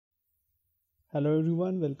Hello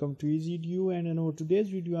everyone, welcome to easyedu, and in our today's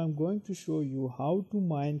video I'm going to show you how to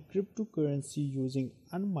mine cryptocurrency using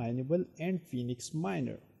unmineable and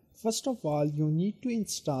Phoenixminer. First of all, you need to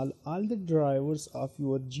install all the drivers of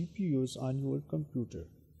your GPUs on your computer.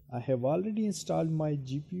 I have already installed my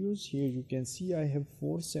GPUs. Here you can see I have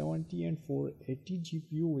 470 and 480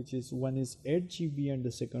 GPU, which is one is 8 GB and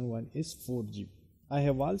the second one is 4 GB. I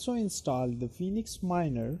have also installed the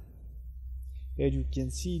Phoenixminer. Here you can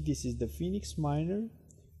see this is the Phoenixminer.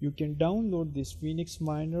 You can download this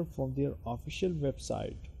Phoenixminer from their official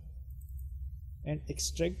website and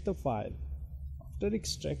extract the file. After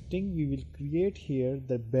extracting, we will create here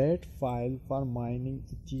the bat file for mining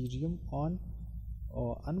Ethereum on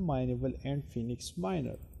unmineable and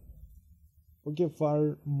Phoenixminer. Okay,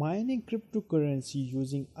 for mining cryptocurrency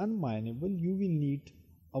using unmineable, you will need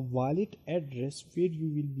a wallet address where you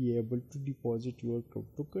will be able to deposit your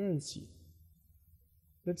cryptocurrency.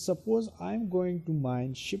 Let's suppose I'm going to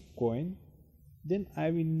mine Shipcoin, then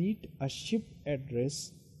I will need a ship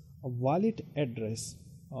address, a wallet address.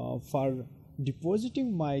 For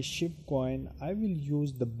depositing my Shipcoin, I will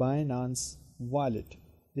use the Binance wallet.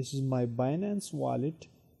 This is my Binance wallet,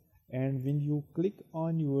 and when you click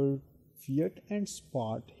on your fiat and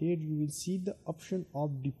spot, here you will see the option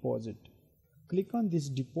of deposit. Click on this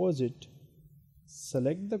deposit,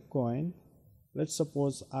 select the coin. Let's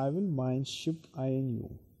suppose I will mine SHIB INU.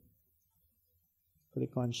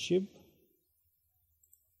 Click on SHIB.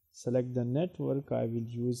 Select the network. I will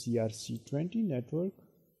use ERC20 network.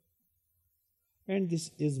 And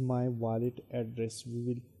this is my wallet address. We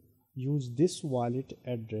will use this wallet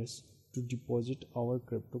address to deposit our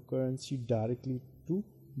cryptocurrency directly to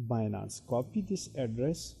Binance. Copy this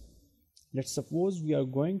address. Let's suppose we are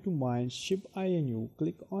going to mine SHIB INU.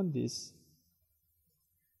 Click on this.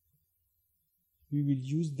 We will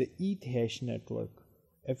use the ETH network.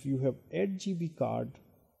 If you have 8 GB card,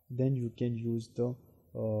 then you can use the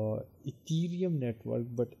Ethereum network,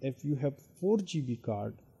 but if you have 4 GB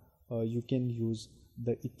card, you can use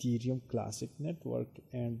the Ethereum Classic network,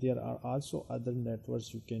 and there are also other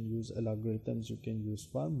networks you can use, algorithms you can use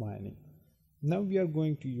for mining. Now we are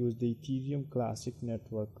going to use the Ethereum Classic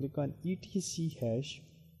network. Click on etc hash,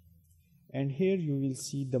 and here you will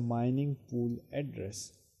see the mining pool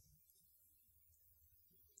address.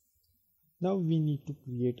 Now we need to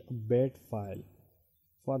create a bat file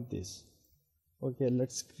for this. Okay,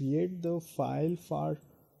 let's create the file for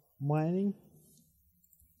mining.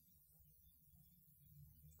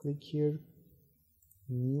 Click here,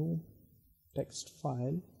 new text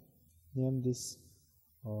file, name this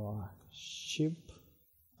SHIB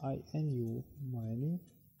INU mining.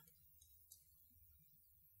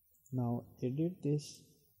 Now edit this.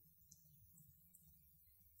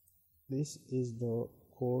 This is the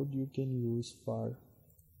code you can use for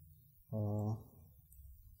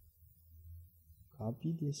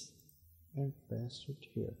copy this and paste it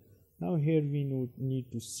here. Now here we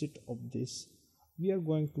need to set up this. We are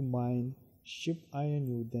going to mine SHIB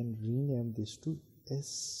INU, then rename this to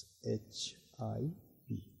SHIB.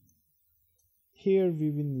 Here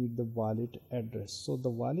we will need the wallet address. So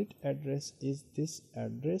the wallet address is this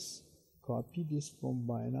address. Copy this from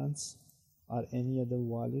Binance or any other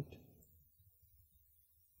wallet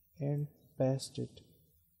and paste it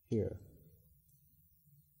here.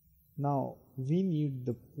 Now we need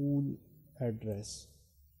the pool address.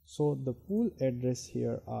 So the pool address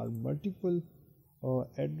here are multiple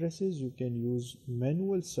addresses. You can use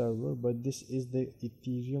manual server, but this is the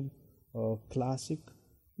Ethereum Classic.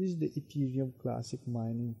 This is the Ethereum Classic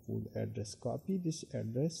mining pool address. Copy this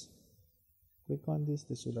address. Click on this.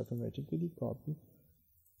 This will automatically copy,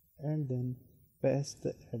 and then paste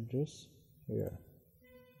the address here.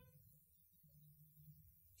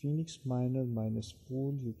 Phoenixminer minus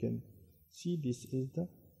pool. You can see this is the,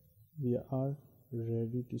 we are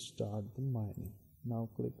ready to start the mining. Now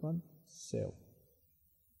click on save.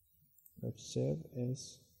 Let's save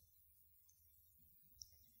as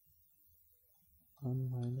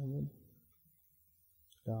unmineable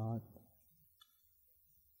dot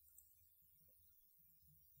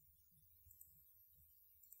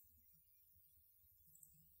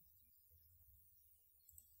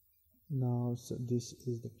now. So this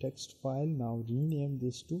is the text file. Now rename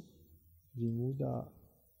this to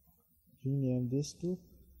rename this to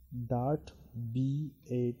 .bat.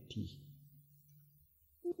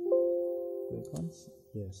 Click on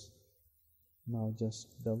yes. Now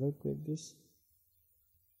just double click this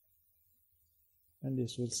and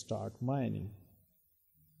this will start mining.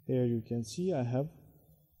 Here you can see I have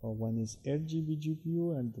one is 8 GB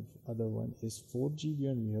GPU and the other one is 4 GB,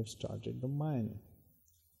 and we have started the mining.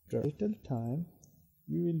 Little time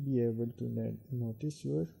you will be able to notice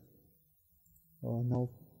your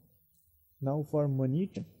now for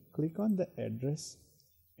money, click on the address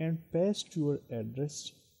and paste your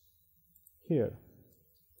address here.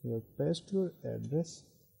 Paste your address.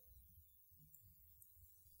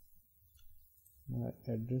 My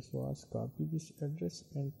address was, copy this address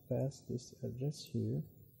and paste this address here.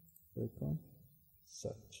 Click on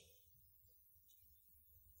search.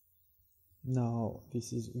 Now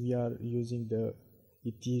this is, we are using the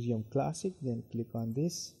Ethereum Classic, then click on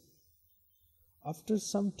this. After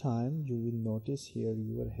some time you will notice here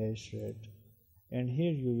your hash rate, and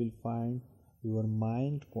here you will find your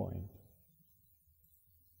mined coin.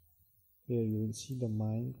 Here you will see the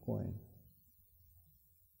mined coin.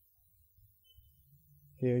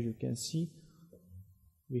 Here you can see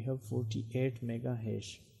we have 48 mega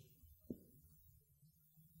hash.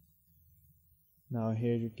 Now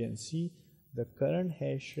here you can see the current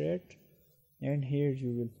hash rate, and here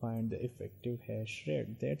you will find the effective hash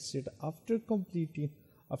rate. That's it.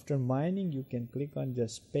 After mining, you can click on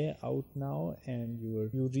just pay out now, and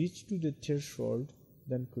you reach to the threshold,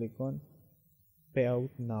 then click on pay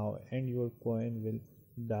out now, and your coin will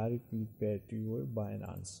directly pay to your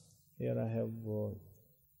Binance. Here I have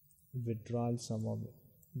withdrawn some of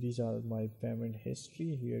these are my payment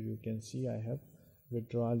history. Here you can see I have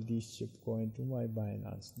withdrawn these chip coin to my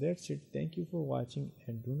Binance. That's it. Thank you for watching,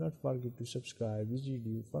 and do not forget to subscribe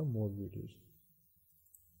easyedu for more videos.